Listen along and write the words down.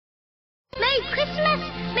Merry Christmas,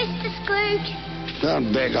 Mr. Scrooge.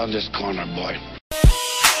 Don't beg on this corner, boy.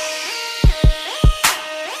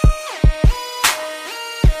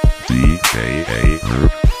 DJ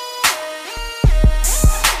A-Mirk.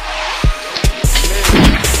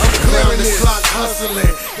 Clearing the clock,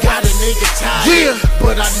 hustling, got a nigga tired.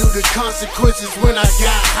 But I knew the consequences when I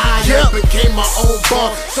got higher. Became my own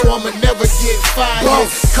boss, so I'ma never get fired.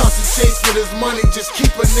 Concentrate for this money, just keep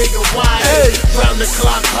a nigga wired. Round the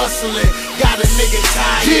clock hustling, got a nigga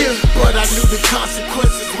tired. But I knew the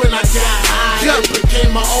consequences when I got higher.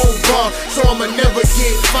 Became my own boss, so I'ma never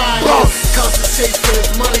get fired. Concentrate for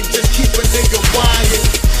this money, just keep a nigga wired.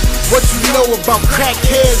 What you know about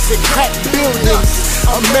crackheads and crack buildings?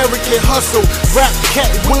 American hustle, rap Cat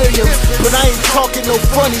Williams. But I ain't talking no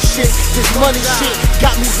funny shit. This money shit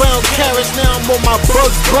got me round carrots, now I'm on my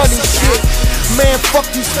Bugs Bunny shit. Man, fuck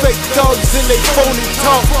these fake thugs and they phony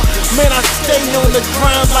talk. Man, I stay on the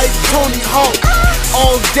ground like Tony Hawk.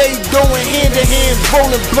 All day going hand to hand,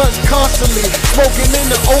 rolling blunts constantly, smoking in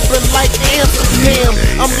the open like Amsterdam.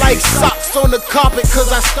 I'm like socks on the carpet cause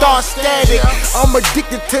I start static. I'm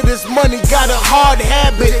addicted to this money, got a hard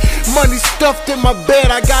habit. Money stuffed in my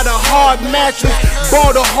bed, I got a hard mattress.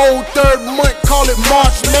 Bought a whole third month, call it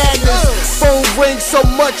March Madness. Phone rings so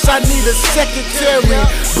much I need a secretary.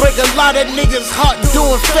 Break a lot of niggas heart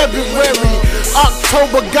during February.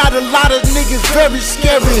 October got a lot of niggas very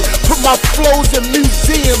scary. Put my flows in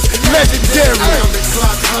museums, legendary. Around the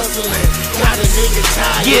clock hustling, got a nigga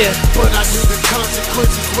tired. But I knew the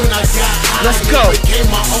consequences when I got higher. Let's go. Became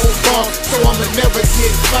my own boss, so I'ma never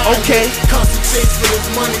get fired. Concentrate for this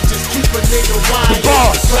money, just keep a nigga wired.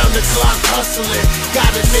 Round the clock hustling, got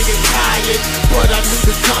a nigga tired. But I knew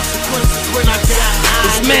the consequences when I got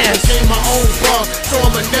higher. Became my own boss, so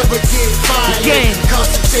I'ma never get fired.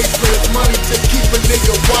 Concentrate for this money, just keep a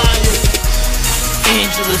nigga wired.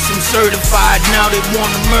 Angelus, I'm certified, now they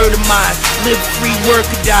wanna murder mine. Live free, work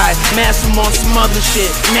or die, mass them on some other shit.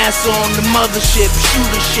 NASA on the mothership,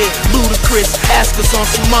 shooter shit. Ludicrous, ask us on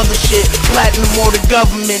some other shit. Platinum or the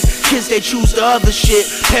government, kids they choose the other shit.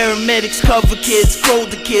 Paramedics cover kids, grow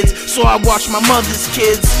the kids, so I watch my mother's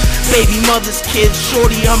kids. Baby mother's kids,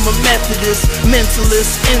 shorty I'm a Methodist.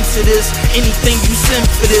 Mentalist, into this, anything you send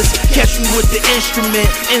for this. Catch me with the instrument,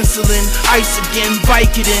 insulin, ice again,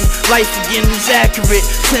 Vicodin. Life again is accurate,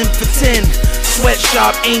 10 for 10.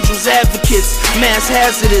 Sweatshop, angels advocates, mass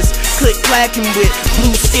hazardous. Click clacking with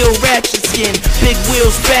blue steel ratchet skin. Big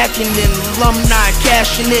wheels backing in, alumni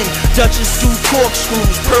cashing in. Duchess do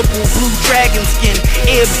corkscrews, purple, blue dragon skin.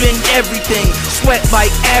 Airbend everything, sweat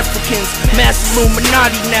like Africans. Mass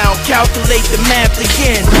Illuminati now, calculate the math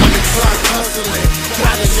again. Clock hustling,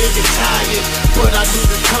 got a nigga tired. But I knew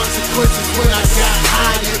the consequences when I got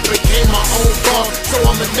higher. Became my own boss, so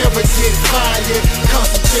I'ma never get fired.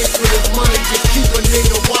 Concentrate for this money, just keep a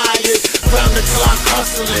nigga wired. Round the clock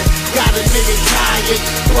hustling, got a nigga tired.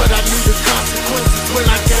 But I knew the consequences when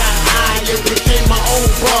I got higher. Became my own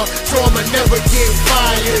boss, so I'ma never get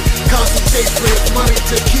fired. Concentrate for this money,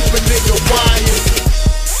 just keep a nigga wired.